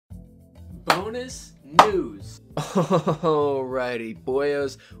bonus news. Alrighty,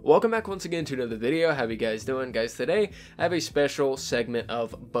 boyos, welcome back once again to another video. How you guys doing? Guys, today I have a special segment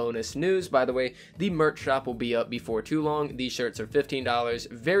of bonus news. By the way, the merch shop will be up before too long. These shirts are $15,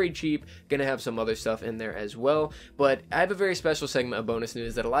 very cheap, gonna have some other stuff in there as well, but I have a very special segment of bonus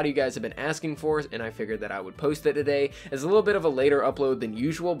news that a lot of you guys have been asking for, and I figured that I would post it today. It's a little bit of a later upload than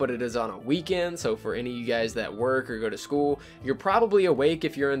usual, but it is on a weekend, so for any of you guys that work or go to school, you're probably awake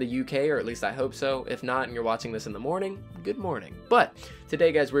if you're in the UK, or at least I hope so. If not, and you're watching this in the morning, good morning. But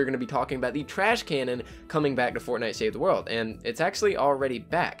today, guys, we're going to be talking about the trash cannon coming back to Fortnite Save the World, and it's actually already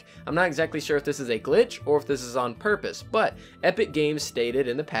back. I'm not exactly sure if this is a glitch or if this is on purpose, but Epic Games stated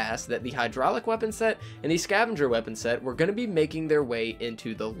in the past that the hydraulic weapon set and the scavenger weapon set were going to be making their way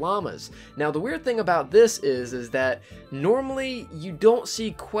into the llamas. Now, the weird thing about this is that normally you don't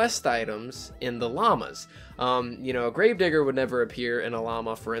see quest items in the llamas. You know, a gravedigger would never appear in a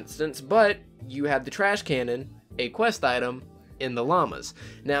llama, for instance, but you have the trash cannon, a quest item, in the llamas.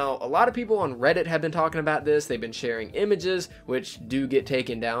 Now, a lot of people on Reddit have been talking about this. They've been sharing images, which do get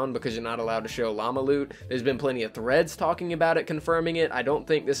taken down because you're not allowed to show llama loot. There's been plenty of threads talking about it, confirming it. I don't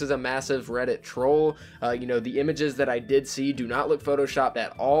think this is a massive Reddit troll. You know, the images that I did see do not look photoshopped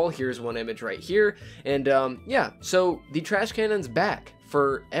at all. Here's one image right here. And yeah, so the trash cannon's back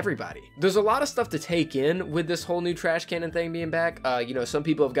for everybody. There's a lot of stuff to take in with this whole new trash cannon thing being back. You know, some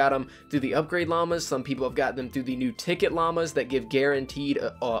people have got them through the upgrade llamas, some people have got them through the new ticket llamas that give guaranteed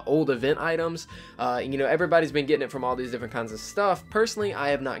old event items. You know, everybody's been getting it from all these different kinds of stuff. Personally, I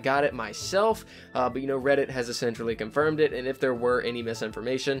have not got it myself, but you know, Reddit has essentially confirmed it, and if there were any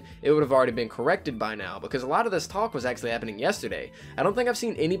misinformation, it would have already been corrected by now, because a lot of this talk was actually happening yesterday. I don't think I've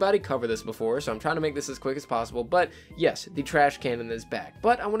seen anybody cover this before, so I'm trying to make this as quick as possible, but yes, the trash cannon is back.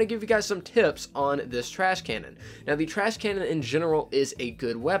 But I want to give you guys some tips on this trash cannon. Now, the trash cannon in general is a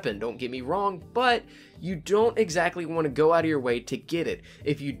good weapon, don't get me wrong, but you don't exactly want to go out of your way to get it.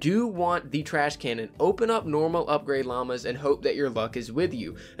 If you do want the trash cannon, open up normal upgrade llamas and hope that your luck is with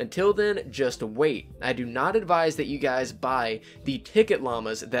you. Until then, just wait. I do not advise that you guys buy the ticket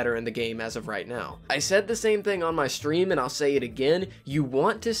llamas that are in the game as of right now. I said the same thing on my stream, and I'll say it again. You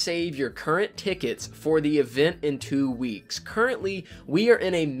want to save your current tickets for the event in 2 weeks. Currently, we are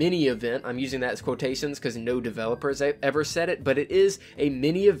in a mini event. I'm using that as quotations because no developers ever said it, but it is a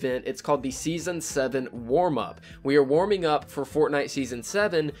mini event. It's called the Season 7 warm-up. We are warming up for Fortnite Season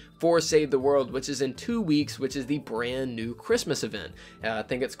 7 for Save the World, which is in 2 weeks, which is the brand new Christmas event. I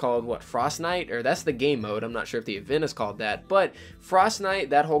think it's called, what, Frost Night? Or that's the game mode. I'm not sure if the event is called that, but Frost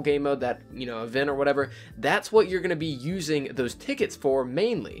Night, that whole game mode, that, you know, event or whatever, that's what you're going to be using those tickets for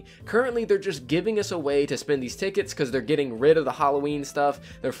mainly. Currently, they're just giving us a way to spend these tickets because they're getting rid of the Halloween stuff.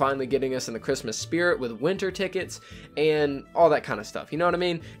 They're finally getting us in the Christmas spirit with winter tickets and all that kind of stuff. You know what I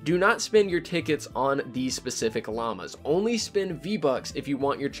mean? Do not spend your tickets on these specific llamas. Only spend V-Bucks if you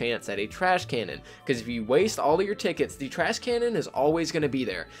want your chance at a trash cannon, because if you waste all of your tickets, the trash cannon is always going to be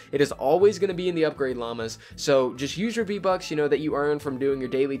there. It is always going to be in the upgrade llamas, so just use your V-Bucks, you know, that you earn from doing your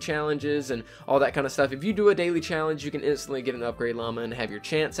daily challenges and all that kind of stuff. If you do a daily challenge, you can instantly get an upgrade llama and have your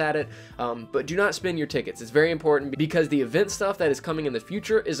chance at it, but do not spend your tickets. It's very important because the event stuff that is coming in the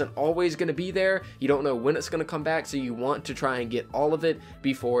future isn't always going to be there. You don't know when it's going to come back, so you want to try and get all of it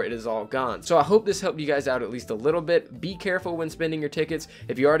before it is all gone. So I hope this helped you guys out at least a little bit. Be careful when spending your tickets.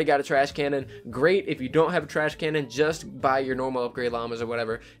 If you already got a trash cannon, great. If you don't have a trash cannon, just buy your normal upgrade llamas or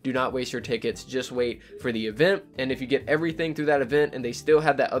whatever. Do not waste your tickets. Just wait for the event, and if you get everything through that event and they still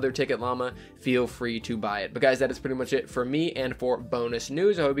have that other ticket llama, feel free to buy it. But guys, that is pretty much it for me and for bonus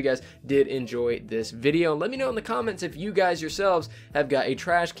news. I hope you guys did enjoy this video. Let me know in the comments if you guys yourselves have got a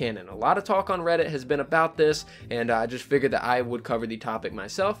trash cannon. A lot of talk on Reddit has been about this, and I just figured that I would cover the topic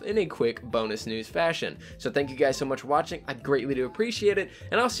myself in a quick bonus news fashion. So thank you guys so much for watching. I greatly do appreciate it,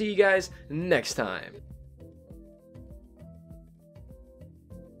 and I'll see you guys next time.